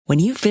When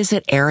you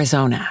visit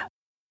Arizona,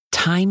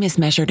 time is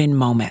measured in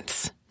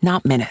moments,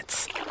 not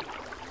minutes.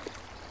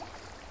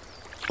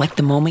 Like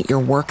the moment your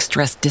work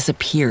stress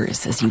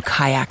disappears as you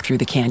kayak through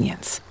the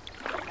canyons.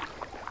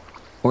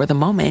 Or the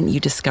moment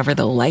you discover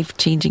the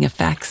life-changing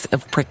effects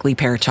of prickly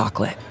pear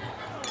chocolate.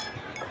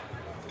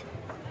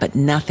 But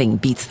nothing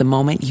beats the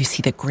moment you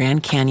see the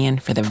Grand Canyon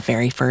for the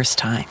very first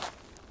time.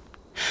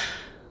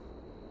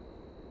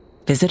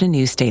 Visit a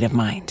new state of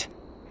mind.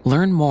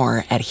 Learn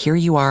more at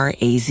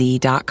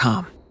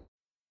hereyouareaz.com.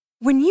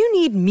 When you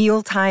need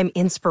mealtime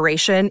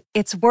inspiration,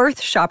 it's worth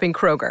shopping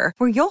Kroger,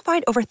 where you'll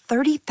find over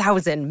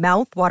 30,000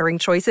 mouth-watering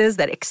choices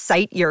that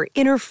excite your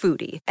inner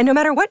foodie. And no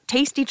matter what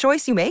tasty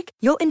choice you make,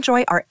 you'll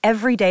enjoy our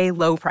everyday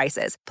low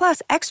prices,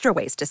 plus extra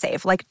ways to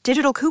save, like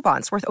digital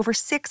coupons worth over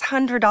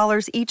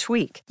 $600 each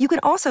week. You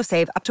can also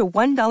save up to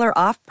 $1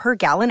 off per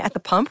gallon at the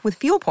pump with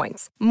fuel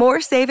points.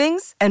 More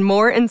savings and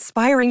more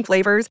inspiring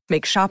flavors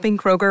make shopping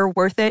Kroger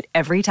worth it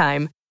every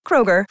time.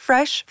 Kroger,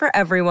 fresh for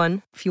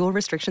everyone. Fuel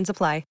restrictions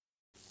apply.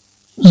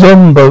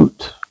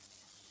 Zomboat,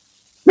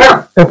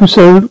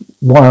 Episode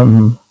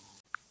 1.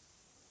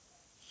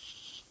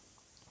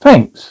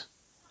 Thanks.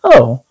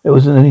 Oh, there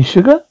wasn't any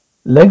sugar?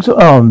 Legs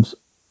or arms?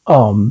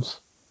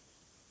 Arms.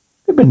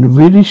 It's been a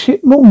really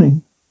shit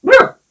morning.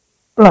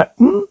 Black,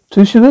 2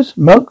 sugars,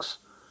 mugs,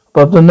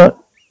 above the nut,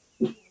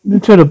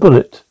 Nutella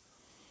bullet.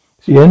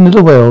 It's the end of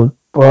the world,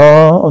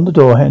 bra on the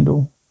door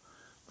handle.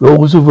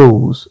 Rules are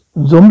rules.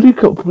 Zombie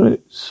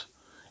couplets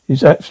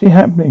is actually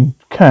happening.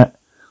 Cat,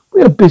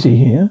 we are busy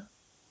here.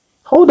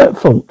 Hold that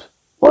thought.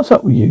 What's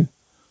up with you?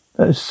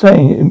 That is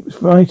saying it's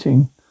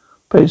writing.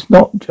 But it's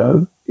not,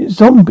 Joe. It's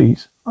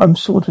zombies. I'm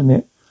sorting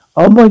it.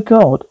 Oh my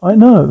God, I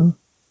know.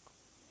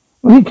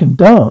 We can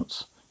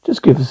dance.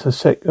 Just give us a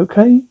sec,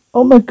 okay?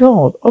 Oh my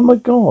God,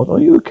 are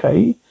you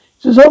okay?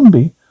 It's a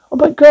zombie. Oh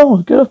my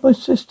God, get off my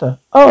sister.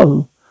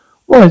 Oh,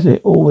 why is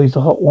it always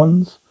the hot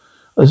ones?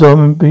 A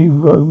zombie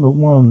Roma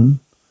 1.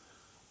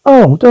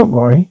 Oh, don't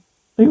worry.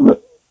 They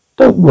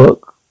don't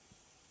work.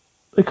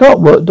 They can't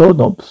work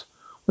doorknobs.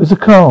 Where's the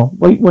car?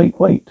 Wait. What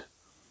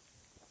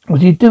are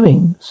you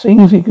doing? Seeing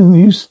if he can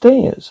use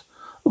stairs.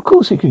 Of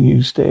course he can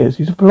use stairs.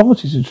 He's a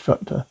Pilates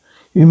instructor.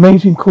 He's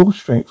amazing core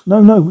strength. No,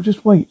 we'll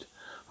just wait.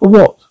 For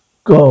what?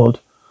 God.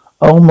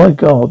 Oh my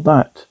God,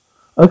 that.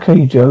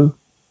 Okay, Joe,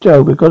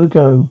 we've got to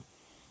go.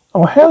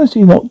 Oh, how is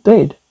he not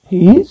dead?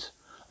 He is?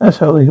 That's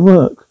how they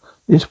work.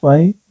 This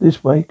way.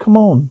 Come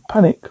on.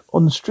 Panic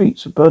on the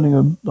streets of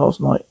Birmingham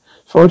last night.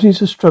 Authorities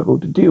have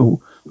struggled to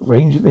deal with a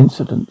range of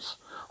incidents.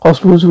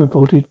 Hospitals have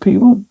reported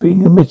people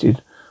being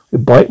admitted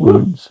with bite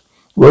wounds.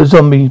 The word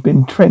zombie has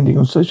been trending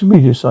on social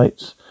media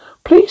sites.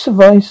 Police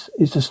advice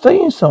is to stay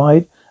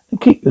inside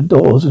and keep your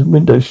doors and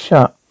windows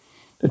shut.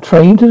 The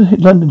train to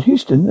London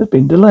Euston has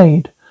been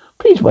delayed.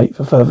 Please wait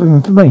for further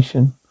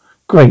information.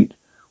 Great.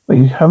 Well,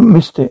 you haven't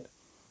missed it.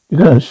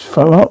 You're going to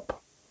throw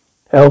up.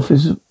 Health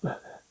is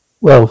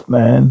wealth,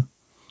 man.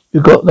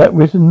 You got that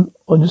written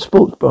on your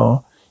sports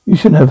bar. You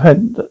shouldn't have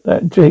had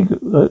that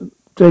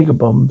Jaeger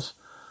bombs.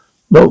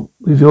 Not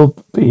with your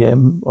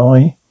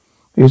BMI.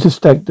 Here's a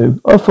stag do.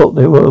 I thought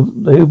they were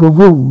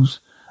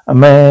rules. A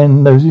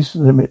man knows his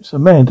limits. A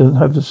man doesn't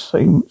have the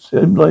same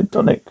like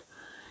tonic.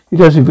 He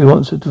does if he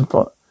wants a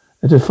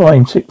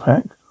defined six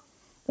pack.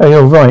 Oh,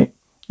 you're right.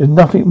 There's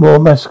nothing more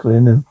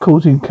masculine than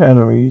causing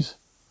calories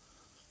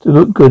to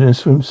look good in a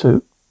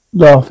swimsuit.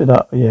 Laugh it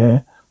up,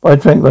 yeah. But I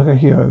drank like a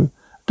hero.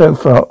 Don't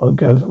throw up on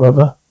Gav's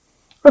brother.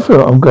 I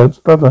throw up on Gav's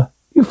brother.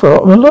 You throw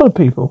up on a lot of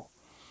people.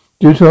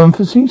 Due to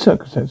unforeseen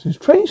circumstances,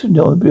 trains from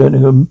the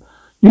Birmingham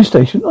new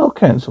station are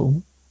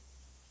cancelled.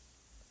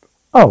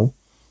 Oh,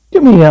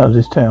 get me out of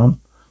this town.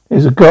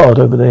 There's a guard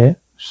over there.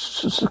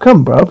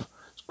 Come, bruv.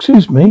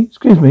 Excuse me.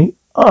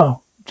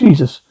 Oh,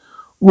 Jesus.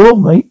 Well,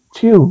 mate,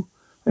 chill.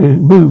 They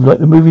move like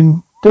the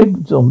moving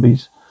dead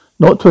zombies.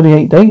 Not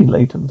 28 days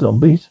later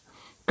zombies.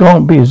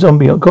 Can't be a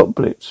zombie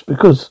apocalypse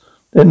because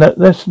then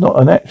that's not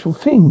an actual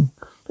thing.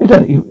 They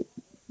don't even...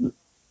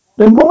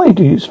 Then why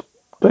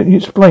don't you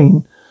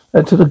explain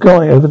that to the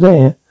guy over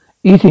there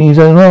eating his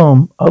own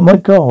arm? Oh my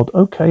God.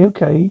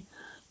 Okay.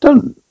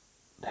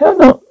 How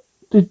not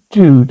did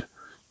Jude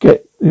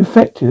get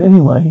infected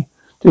anyway?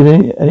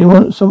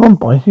 Did someone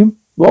bite him?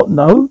 What?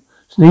 No?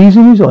 Sneeze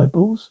in his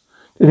eyeballs?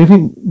 Did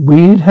anything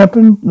weird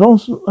happening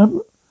last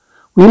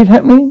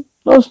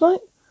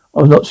night?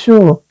 I'm not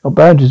sure. Our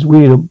band is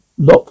weird a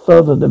lot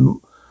further than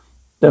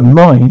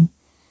mine.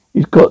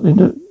 He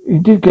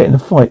did get in a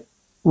fight.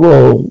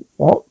 Whoa,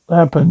 what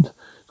happened?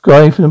 The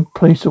guy from the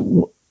place of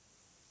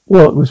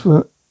work was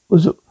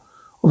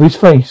of his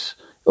face,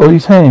 or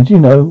his hands. You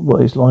know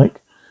what it's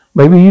like.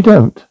 Maybe you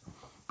don't.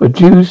 But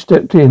Jude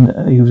stepped in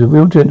and he was a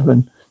real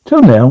gentleman.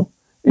 Till now,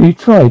 he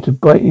tried to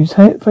bite his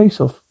face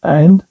off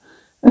and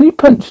he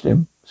punched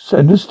him.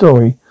 Send a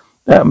story.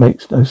 That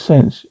makes no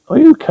sense. Are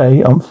you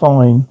okay? I'm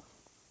fine.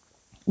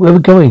 Where are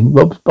we going?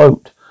 Rob's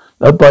boat.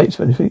 No bites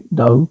or anything.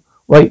 No.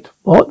 Wait,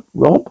 what?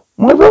 Rob?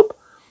 My Rob?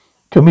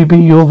 Can we be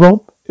your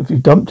Rob if you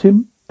dumped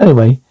him?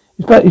 Anyway,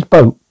 it's about his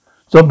boat.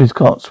 Zombies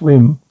can't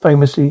swim.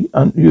 Famously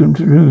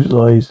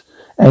unutilized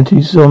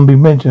anti-zombie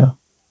measure.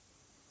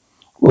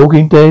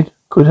 Walking Dead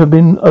could have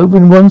been over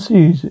in one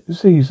series.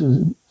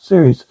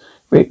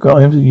 Rick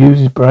Grimes had used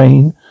his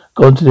brain,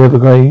 gone to the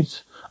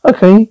Everglades.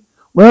 Okay,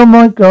 well,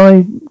 my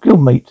guy,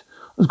 guildmate,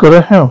 has got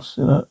a house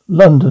in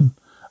London,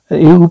 at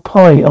Eel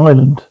Pie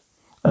Island.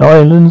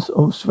 Islands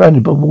are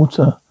surrounded by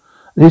water.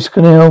 This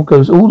canal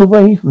goes all the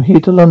way from here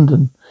to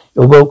London.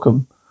 You're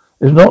welcome.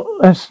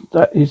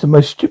 That is the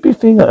most stupid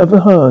thing I ever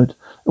heard.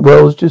 The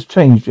world's just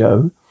changed,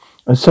 Joe.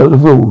 And so the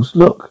rules.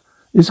 Look,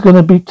 it's going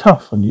to be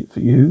tough for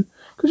you,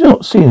 because you're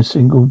not seeing a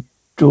single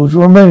George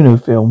Romero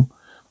film.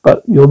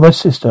 But you're my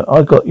sister.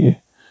 I got you.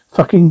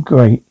 Fucking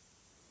great.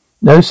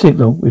 No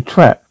signal. We're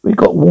trapped. We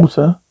got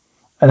water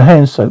and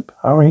hand soap.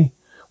 Hurry.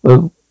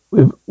 We'll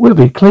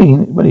be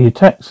clean when he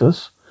attacks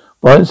us.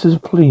 Violence is a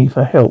plea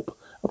for help.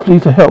 A plea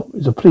for help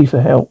is a plea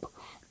for help.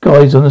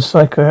 Guy's on a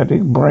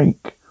psychiatric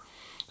break.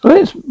 So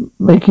let's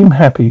make him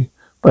happy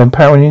by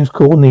empowering his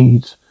core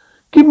needs.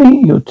 Give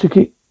me your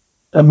ticket,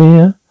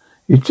 Amir.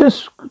 You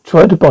just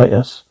tried to bite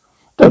us.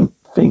 Don't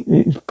think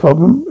his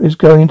problem is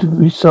going to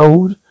be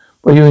solved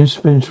by your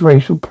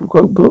inspirational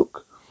quote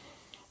book.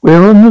 You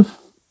were on the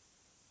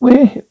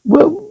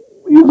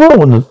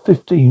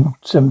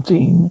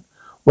 1517.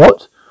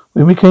 What?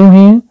 When we came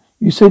here,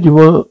 you said you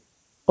were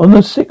on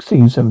the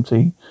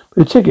 1617,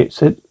 but the ticket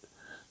said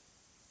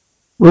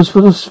was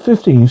for the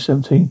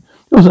 1517.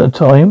 It wasn't a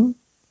time.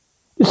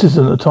 This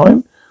isn't the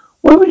time.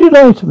 Why would you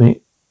lie to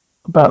me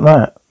about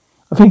that?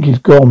 I think he's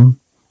gone.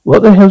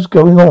 What the hell's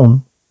going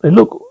on? They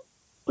look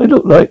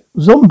like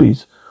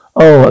zombies.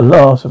 Oh, at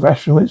last, a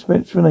rational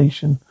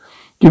explanation.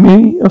 Give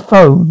me your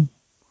phone.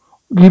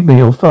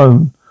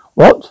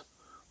 What?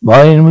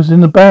 Mine was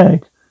in the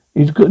bag.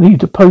 Need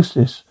to post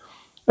this.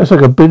 That's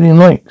like 1 billion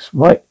likes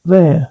right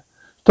there.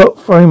 Stop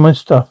throwing my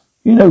stuff.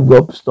 You know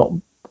Rob's not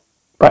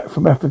back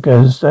from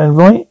Afghanistan,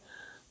 right?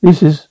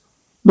 This is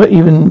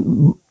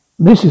even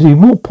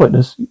more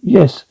pointless.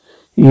 Yes,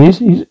 he is.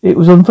 It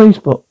was on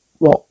Facebook.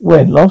 What?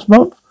 When? Last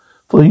month?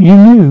 For you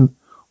knew.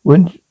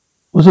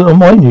 Was it on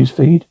my news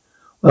feed?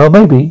 Well,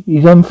 maybe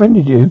he's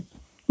unfriended you.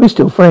 We're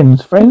still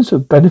friends. Friends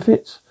with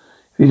benefits.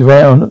 If he's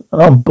around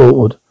and I'm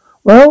bored.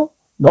 Well,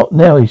 not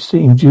now he's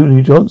seeing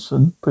Julie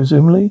Johnson,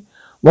 presumably.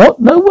 What?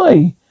 No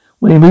way.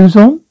 When he moves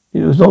on,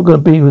 it was not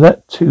going to be with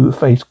that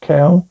two-faced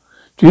cow.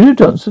 Julie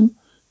Johnson?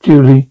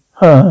 Julie,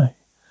 hi.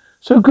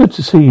 So good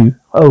to see you.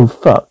 Oh,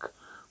 fuck.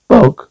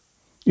 Bog,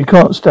 you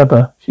can't stab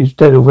her. She's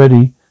dead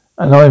already.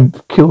 And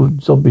I've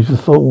killed zombies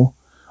before.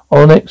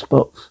 On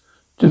Xbox.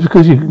 Just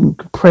because you can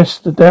press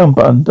the down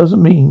button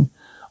doesn't mean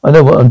I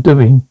know what I'm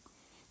doing.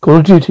 Call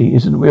of Duty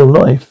isn't real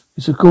life.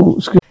 It's a cool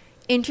skill.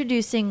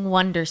 Introducing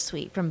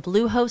Wondersuite from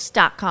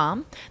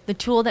Bluehost.com, the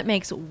tool that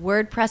makes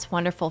WordPress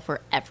wonderful for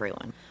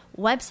everyone.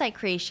 Website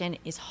creation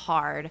is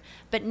hard,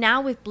 but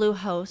now with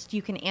Bluehost,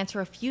 you can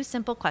answer a few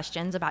simple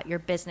questions about your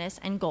business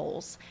and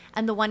goals,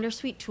 and the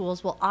Wondersuite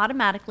tools will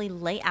automatically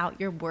lay out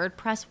your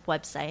WordPress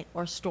website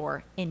or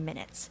store in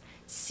minutes.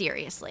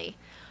 Seriously.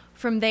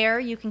 From there,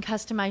 you can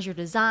customize your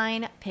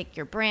design, pick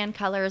your brand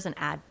colors, and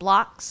add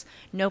blocks.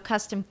 No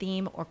custom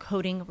theme or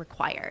coding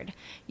required.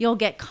 You'll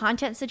get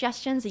content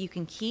suggestions that you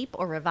can keep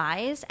or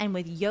revise, and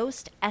with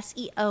Yoast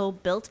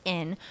SEO built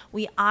in,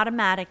 we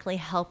automatically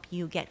help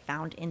you get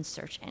found in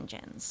search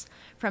engines.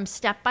 From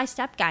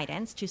step-by-step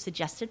guidance to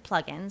suggested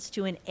plugins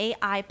to an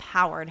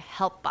AI-powered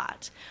help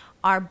bot,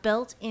 our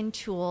built-in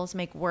tools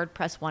make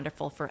WordPress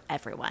wonderful for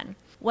everyone.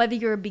 Whether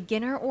you're a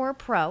beginner or a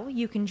pro,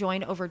 you can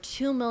join over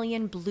 2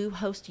 million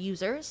Bluehost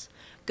users.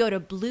 Go to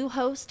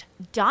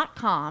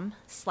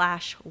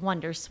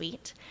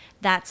bluehost.com/wondersuite.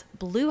 That's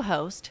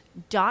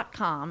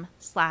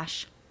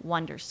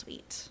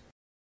bluehost.com/wondersuite.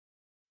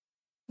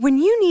 When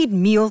you need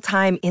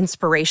mealtime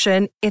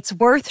inspiration, it's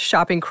worth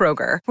shopping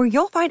Kroger, where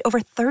you'll find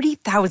over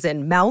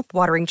 30,000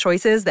 mouth-watering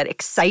choices that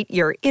excite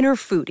your inner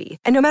foodie.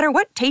 And no matter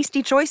what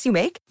tasty choice you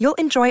make, you'll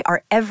enjoy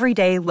our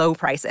everyday low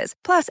prices,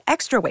 plus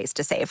extra ways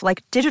to save,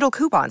 like digital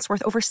coupons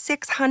worth over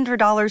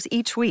 $600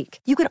 each week.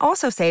 You can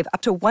also save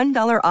up to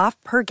 $1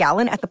 off per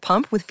gallon at the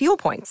pump with fuel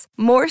points.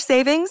 More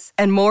savings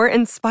and more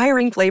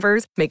inspiring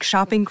flavors make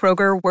shopping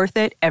Kroger worth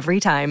it every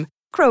time.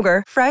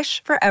 Kroger,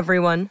 fresh for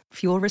everyone.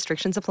 Fuel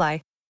restrictions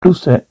apply.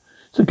 Set.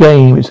 It's a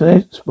game. It's an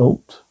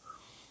export.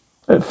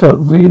 It felt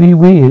really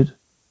weird.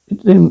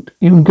 It didn't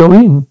even go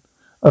in.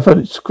 I felt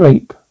it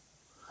scrape.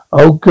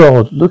 Oh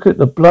God! Look at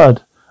the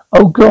blood.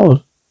 Oh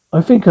God!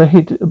 I think I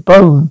hit a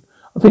bone.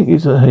 I think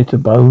it's a hit a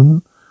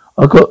bone.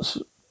 I got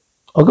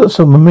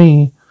some of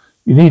me.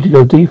 You need to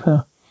go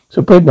deeper.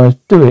 So bread knife,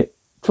 do it.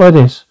 Try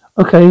this.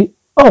 Okay.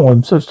 Oh,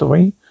 I'm so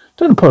sorry.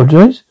 Don't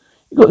apologise.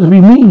 You got to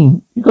be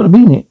mean. You got to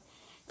mean it.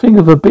 Think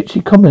of her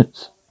bitchy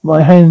comments.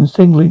 My hands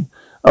tingling.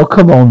 Oh,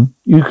 come on.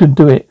 You can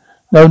do it.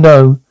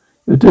 No.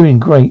 You're doing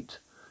great.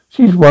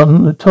 She's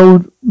one that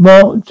told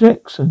Mark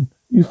Jackson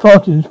you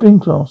farted in spin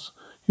class.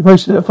 She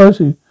posted that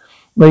photo.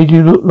 Made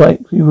you look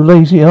like you were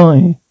lazy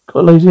eye.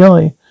 Got a lazy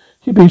eye.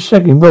 She'd been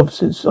shagging Rob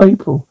since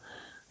April.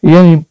 We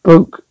only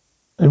broke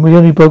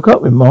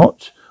up in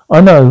March.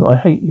 I know. I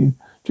hate you,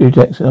 Julie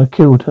Jackson. I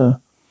killed her.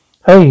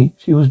 Hey,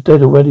 she was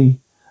dead already.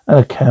 and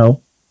a cow.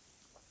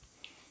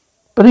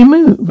 But they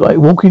move like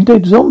Walking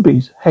Dead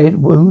zombies. Head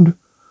wound.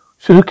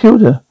 Should have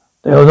killed her.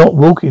 They are not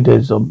Walking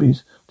Dead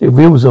zombies. They're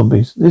real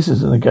zombies. This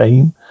isn't a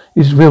game.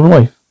 This is real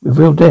life. With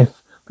real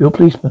death. Real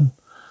policemen.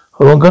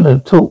 Who I'm going to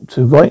talk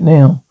to right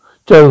now.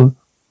 Joe,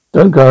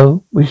 don't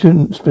go. We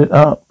shouldn't split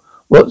up.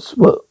 What's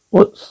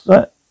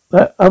that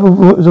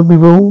other zombie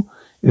rule?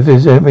 If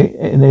there's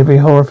in every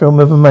horror film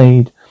ever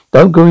made.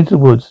 Don't go into the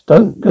woods.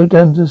 Don't go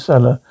down to the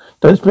cellar.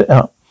 Don't split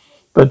up.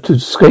 But to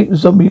escape the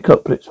zombie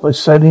couplets by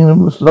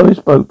sailing the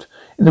slowest boat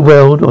in the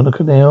world on a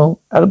canal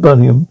out of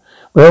Birmingham.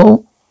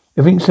 Well,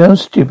 everything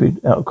sounds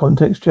stupid out of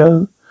context,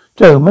 Joe.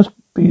 Joe, must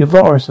be a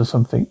virus or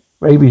something.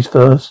 Rabies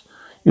first.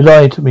 You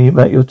lied to me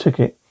about your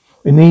ticket.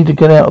 We need to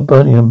get out of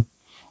Birmingham.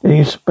 Then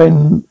you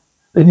spend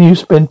 10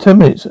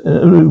 minutes in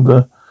an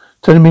Uber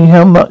telling me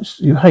how much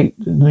you hate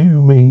the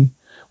new me.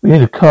 We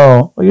need a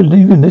car. Are you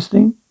leaving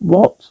listening?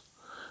 What?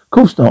 Of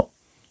course not.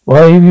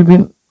 Why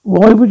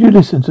would you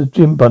listen to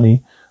Jim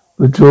Bunny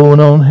with drawn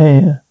on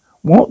hair?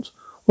 What?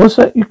 What's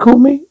that you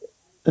called me?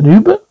 An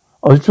Uber?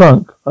 I was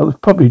drunk. I was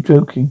probably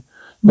joking.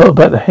 Not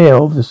about the hair,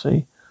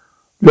 obviously.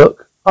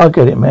 Look, I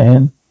get it,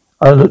 man.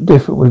 I look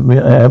different with my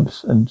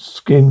abs and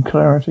skin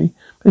clarity.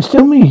 But it's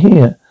still me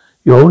here,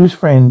 your oldest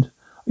friend.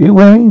 Are you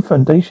wearing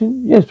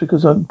foundation? Yes,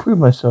 because I've improved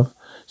myself.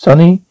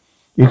 Sonny,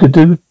 you could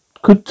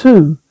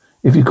too,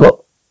 if you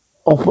got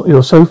off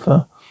your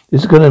sofa.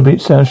 This is going to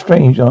sound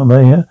strange, I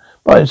may,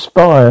 but don't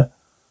aspire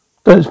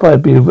to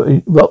be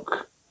a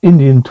rock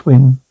Indian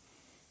twin.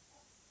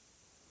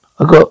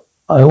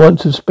 I want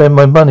to spend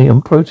my money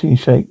on protein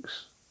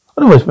shakes.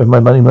 I don't want to spend my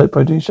money on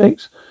protein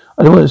shakes.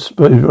 I don't want to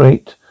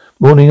spend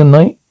morning and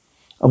night.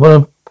 I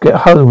want to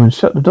get home and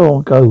shut the door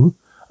and go.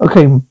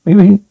 Okay,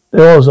 maybe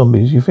there are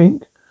zombies, you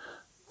think?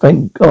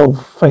 Thank God.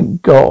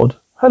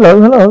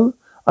 Hello.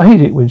 I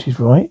hate it when she's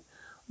right.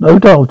 No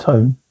dial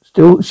tone.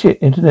 Still shit,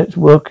 internet's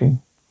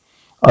working.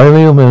 I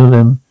email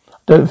them. I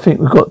don't think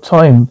we've got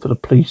time for the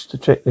police to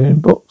check their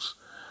inbox.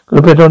 Got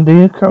a better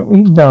idea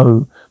currently?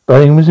 No.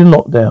 Birmingham's in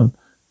lockdown.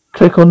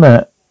 Click on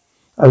that.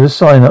 As a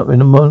sign up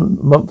in a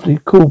monthly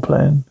call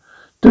plan.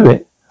 Do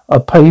it.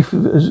 I'm pay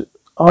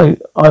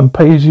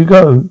as you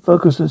go.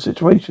 Focus on the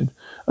situation.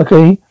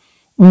 Okay.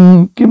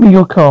 Give me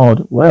your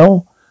card.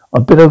 Well,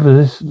 I've been over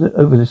this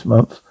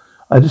month.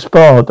 I had a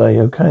spa day,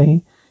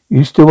 okay?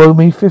 You still owe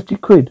me 50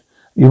 quid.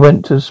 You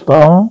went to the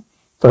spa?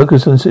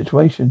 Focus on the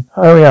situation.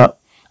 Hurry up.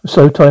 I'm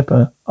so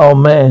typer. Oh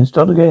man,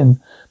 start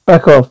again.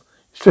 Back off.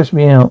 Stress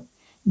me out.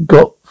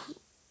 Got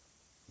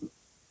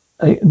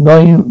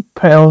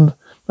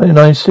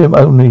 £9.99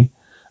 only.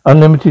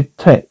 Unlimited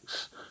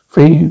text.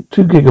 2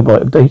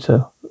 gigabyte of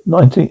data.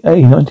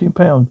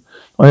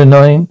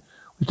 £19.99,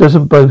 which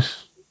doesn't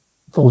boast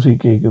 40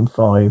 gig and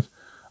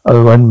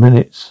 501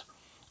 minutes.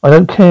 I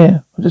don't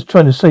care. I'm just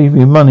trying to save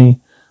you money.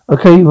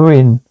 Okay, we're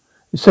in.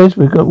 It says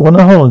we've got one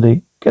on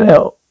holiday. Get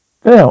out.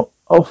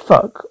 Oh,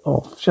 fuck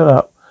off. Shut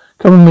up.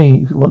 Come with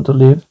me if you want to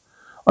live.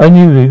 I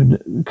knew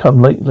you'd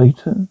come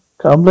later.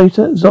 Come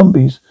later?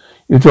 Zombies.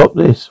 You drop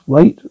this.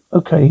 Wait.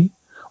 Okay.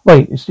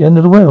 Wait, it's the end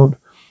of the world.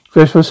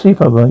 First for a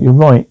sleepover. You're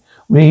right.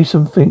 We need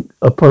something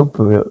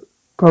appropriate.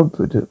 And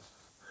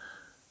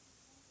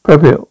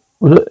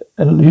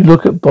you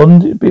look at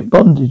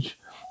bondage.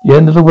 The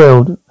end of the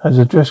world has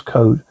a dress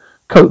code.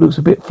 Coat looks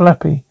a bit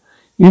flappy.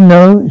 You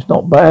know, it's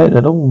not bad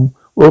at all.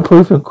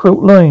 Waterproof and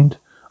quilt lined.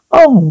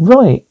 Oh,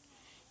 right.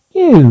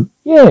 Yeah,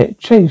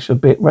 chase a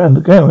bit round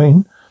the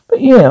going.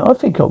 But yeah, I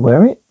think I'll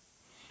wear it.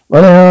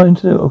 1 hour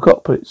into the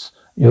cockpits.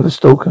 You're the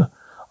stalker.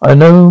 I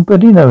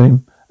nobody know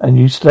him, and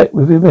you slept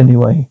with him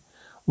anyway.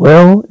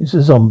 Well, he's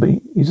a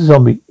zombie.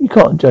 You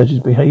can't judge his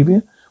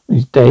behaviour when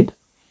he's dead.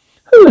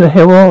 Who the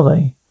hell are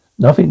they?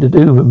 Nothing to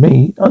do with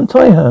me.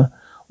 Untie her.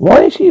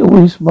 Why is she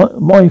always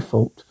my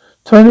fault?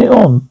 Turn it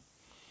on.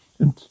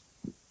 It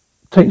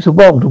takes a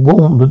while to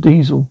warm the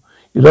diesel.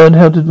 You learn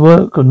how to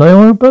work a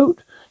nail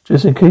boat?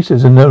 Just in case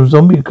there's another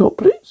zombie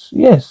apocalypse?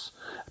 Yes.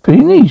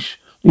 Pretty niche.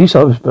 At least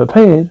I was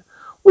prepared.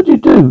 What do you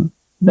do?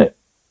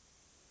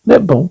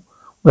 Netball.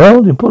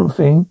 Well, the important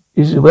thing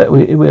is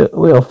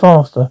we are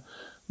faster.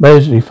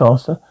 Majorly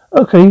faster.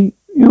 Okay,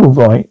 you were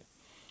right.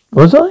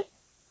 Was I?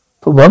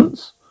 For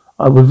once,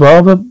 I would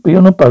rather be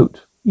on a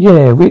boat.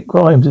 Yeah, Rick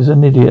Grimes is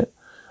an idiot.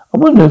 I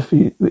wonder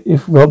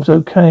if Rob's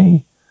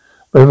okay.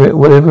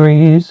 Whatever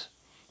he is,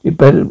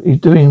 he's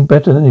doing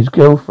better than his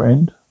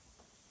girlfriend.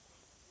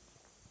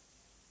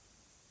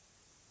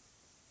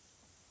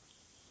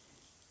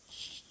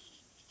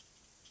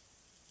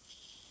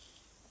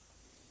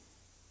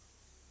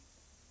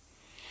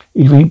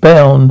 He's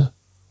rebound.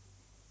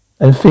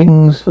 And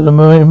things for the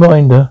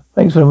reminder.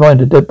 Thanks for the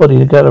reminder. Dead body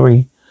in the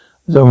gallery.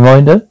 As a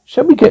reminder,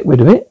 shall we get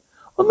rid of it?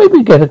 Or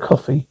maybe get a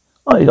coffee?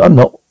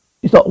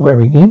 It's not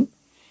wearing in.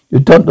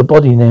 You've dumped the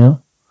body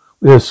now.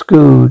 We are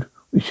screwed.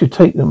 We should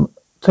take them.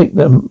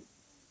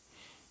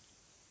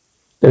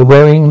 They're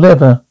wearing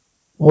leather.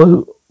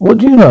 What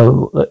do you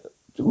know?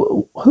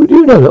 Who do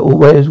you know that all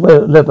wears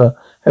leather?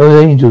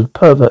 Hell's angels,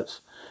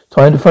 perverts.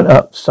 Time to front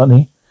up,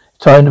 Sonny.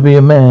 It's time to be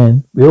a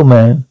man. Real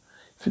man.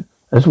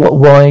 That's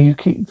why you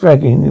keep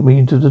dragging me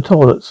into the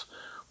toilets.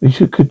 We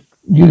could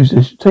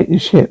take the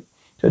ship.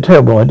 It's a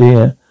terrible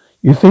idea.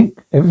 You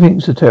think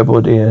everything's a terrible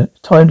idea. It's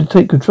time to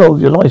take control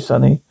of your life,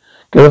 Sonny.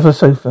 Get off the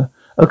sofa.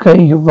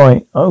 Okay, you're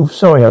right. Oh,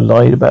 sorry I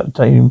lied about the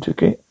train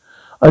ticket.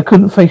 I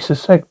couldn't face the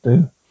stag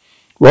do.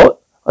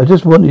 What? I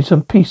just wanted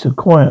some peace and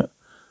quiet.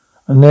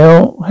 And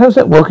now, how's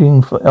that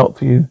working out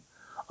for you?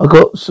 I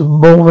got some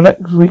more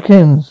relaxed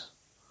weekends.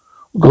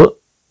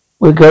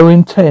 We're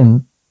going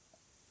 10,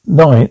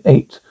 9,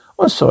 8.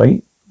 I'm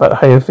sorry about the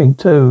hair thing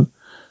too.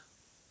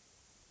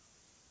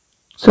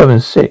 7,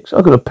 6.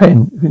 I got a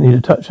pen if you need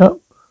a touch up.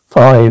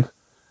 5.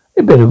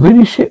 It's been a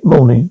really shit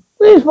morning.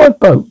 Where's my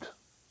boat?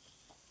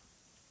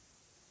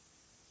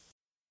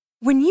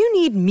 When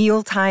you need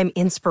mealtime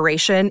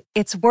inspiration,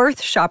 it's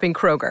worth shopping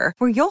Kroger,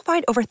 where you'll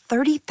find over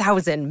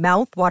 30,000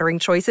 mouth-watering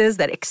choices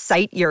that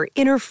excite your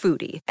inner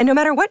foodie. And no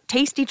matter what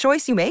tasty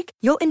choice you make,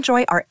 you'll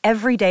enjoy our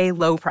everyday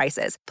low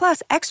prices,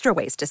 plus extra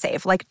ways to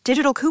save, like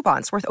digital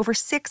coupons worth over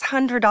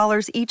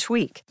 $600 each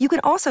week. You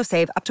can also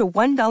save up to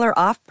 $1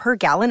 off per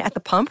gallon at the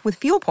pump with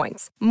fuel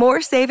points.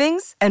 More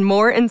savings and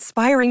more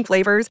inspiring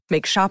flavors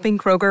make shopping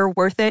Kroger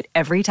worth it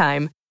every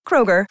time.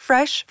 Kroger,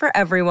 fresh for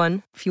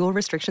everyone. Fuel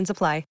restrictions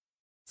apply.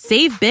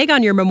 Save big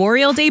on your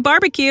Memorial Day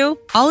barbecue,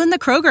 all in the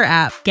Kroger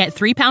app. Get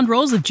 3-pound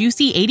rolls of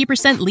juicy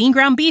 80% lean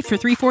ground beef for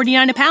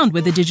 $3.49 a pound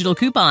with a digital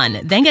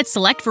coupon. Then get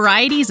select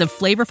varieties of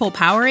flavorful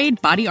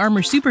Powerade, Body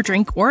Armor Super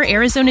Drink, or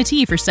Arizona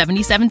tea for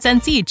 77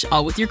 cents each,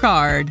 all with your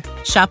card.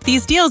 Shop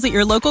these deals at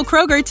your local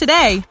Kroger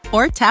today,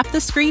 or tap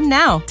the screen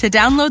now to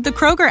download the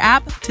Kroger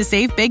app to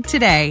save big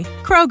today.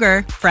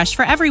 Kroger, fresh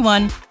for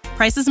everyone.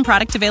 Prices and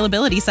product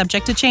availability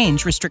subject to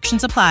change.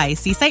 Restrictions apply.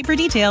 See site for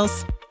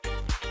details.